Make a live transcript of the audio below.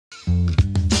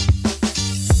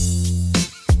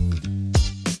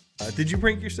Did you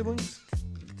prank your siblings?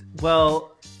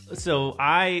 Well, so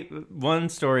one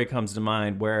story comes to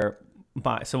mind where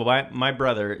my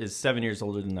brother is 7 years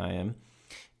older than I am.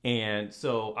 And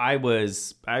so I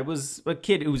was a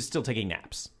kid who was still taking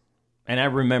naps. And I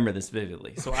remember this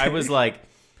vividly. So I was like,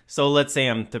 so let's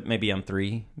say maybe I'm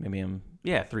 3, maybe I'm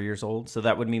 3 years old. So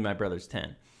that would mean my brother's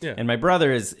 10. Yeah. And my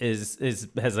brother has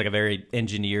like a very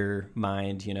engineer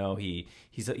mind, you know. He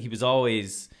was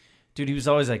always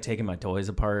like taking my toys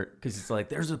apart because it's like,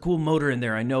 there's a cool motor in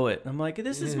there, I know it. And I'm like,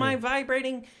 this is my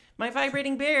vibrating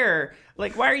bear.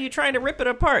 Like, why are you trying to rip it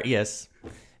apart? Yes.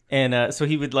 And so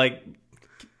he would like,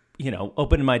 you know,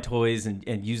 open my toys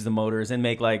and use the motors and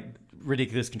make like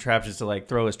ridiculous contraptions to like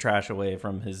throw his trash away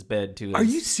from his bed to his... Are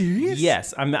you serious?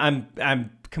 Yes,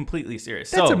 I'm completely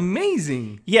serious. That's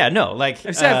amazing. Yeah, no, like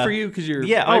I'm sad for you because you're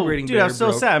vibrating dude, bear I was so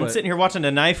broke, sad. but... I'm sitting here watching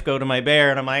a knife go to my bear,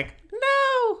 and I'm like,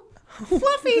 no,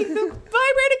 Fluffy, the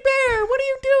vibrating bear. What are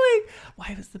you doing?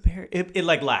 Why was the bear? It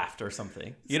like laughed or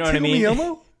something. You know what I mean? Tickle Me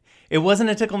Elmo? It wasn't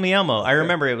a Tickle Me Elmo. I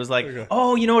remember it was like,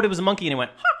 oh, you know what? It was a monkey, and it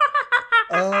went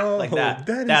like that.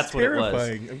 That's terrifying. What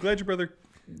it was. I'm glad your brother.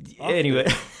 Anyway.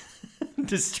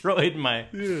 Destroyed my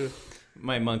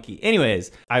monkey.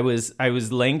 Anyways, I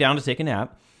was laying down to take a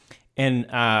nap, and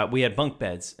we had bunk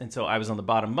beds, and so I was on the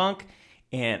bottom bunk,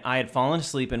 and I had fallen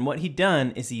asleep. And what he'd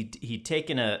done is he'd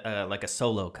taken a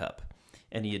Solo cup,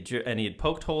 and he had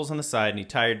poked holes on the side, and he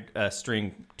tied a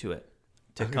string to it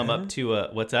to come up to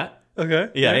a what's that? Okay.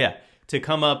 Yeah. To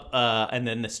come up, and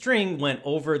then the string went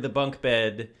over the bunk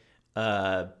bed,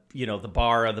 you know, the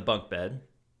bar of the bunk bed.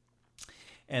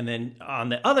 And then on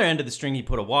the other end of the string, he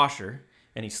put a washer,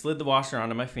 and he slid the washer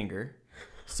onto my finger.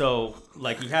 So,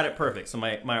 like, he had it perfect. So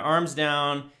my arm's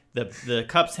down, the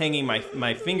cup's hanging,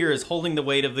 my finger is holding the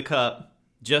weight of the cup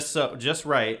just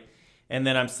right. And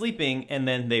then I'm sleeping, and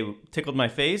then they tickled my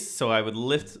face, so I would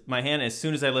lift my hand. As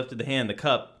soon as I lifted the hand, the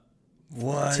cup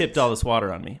tipped all this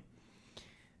water on me.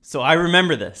 So I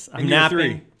remember this. I'm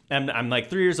napping. I'm like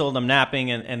 3 years old. I'm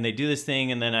napping, and they do this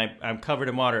thing, and then I'm covered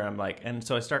in water. I'm like, and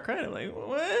so I start crying. I'm like,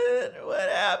 what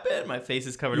happened? My face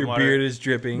is covered in water. Your beard is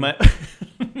dripping. My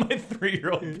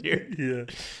 3-year-old beard. Yeah,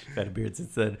 I've had a beard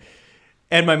since then.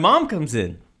 And my mom comes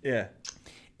in. Yeah.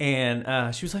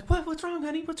 And she was like, what's wrong,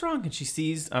 honey? What's wrong? And she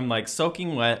sees I'm like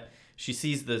soaking wet. She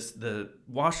sees the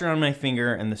washer on my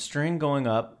finger and the string going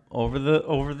up over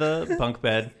the bunk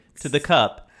bed to the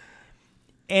cup.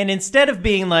 And instead of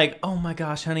being like, oh my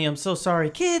gosh, honey, I'm so sorry.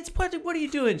 Kids, what are you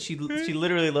doing? She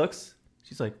literally looks.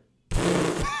 She's like,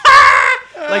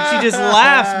 like she just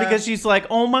laughs because she's like,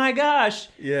 oh my gosh.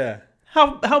 Yeah.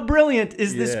 How brilliant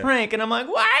is this prank? And I'm like,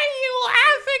 why are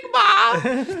you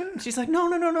laughing, Mom? She's like,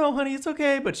 no, honey, it's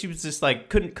okay. But she was just like,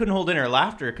 couldn't hold in her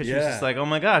laughter because she was just like, oh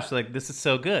my gosh, like this is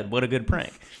so good. What a good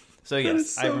prank. So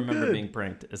yes, I remember being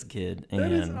pranked as a kid. And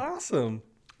that is awesome.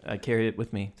 I carry it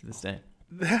with me to this day.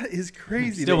 That is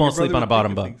crazy. Still won't sleep on a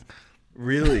bottom bunk.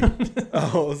 Really?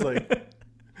 Oh, I was like,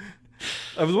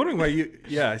 I was wondering why you.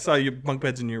 Yeah, I saw your bunk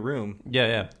beds in your room.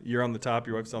 Yeah. You're on the top.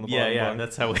 Your wife's on the bottom. Yeah. Bunk.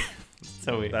 That's how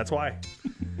we. That's why.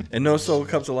 And no solo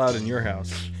cups allowed in your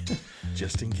house,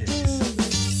 just in case.